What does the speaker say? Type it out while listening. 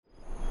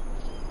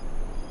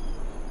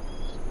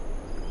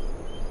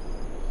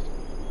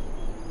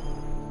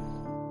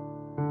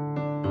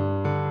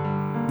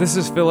This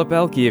is Philip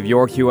Elke of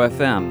York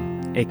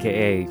UFM,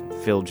 aka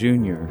Phil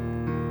Jr.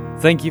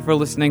 Thank you for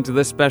listening to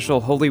this special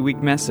Holy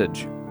Week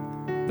message.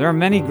 There are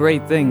many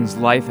great things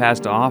life has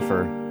to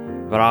offer,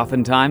 but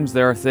oftentimes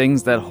there are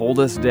things that hold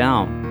us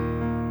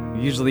down.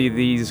 Usually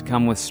these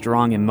come with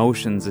strong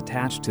emotions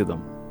attached to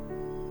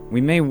them.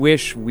 We may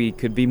wish we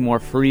could be more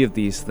free of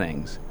these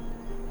things,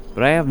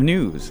 but I have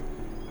news.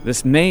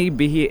 This may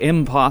be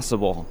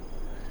impossible.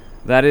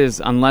 That is,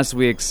 unless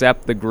we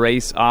accept the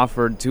grace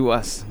offered to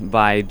us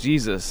by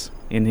Jesus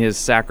in his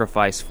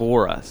sacrifice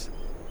for us.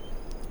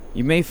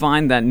 You may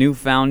find that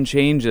newfound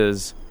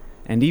changes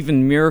and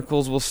even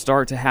miracles will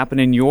start to happen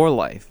in your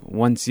life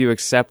once you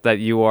accept that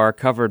you are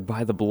covered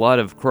by the blood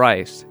of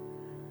Christ.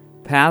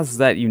 Paths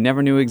that you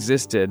never knew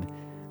existed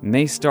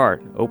may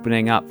start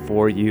opening up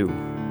for you.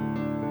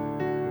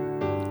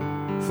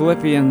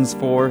 Philippians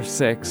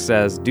 4:6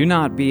 says, "Do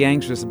not be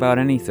anxious about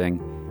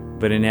anything,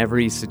 but in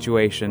every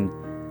situation,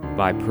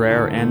 by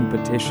prayer and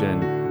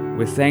petition,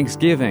 with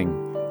thanksgiving,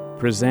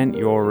 present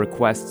your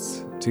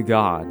requests to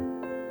God."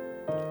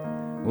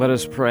 Let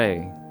us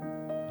pray.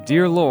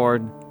 Dear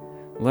Lord,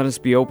 let us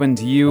be open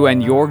to you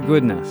and your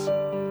goodness.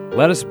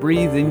 Let us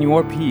breathe in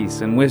your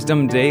peace and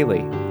wisdom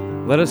daily.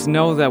 Let us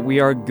know that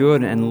we are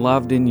good and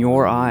loved in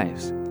your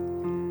eyes,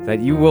 that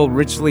you will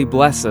richly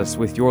bless us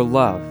with your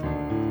love.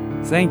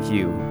 Thank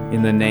you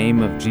in the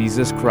name of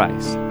Jesus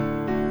Christ.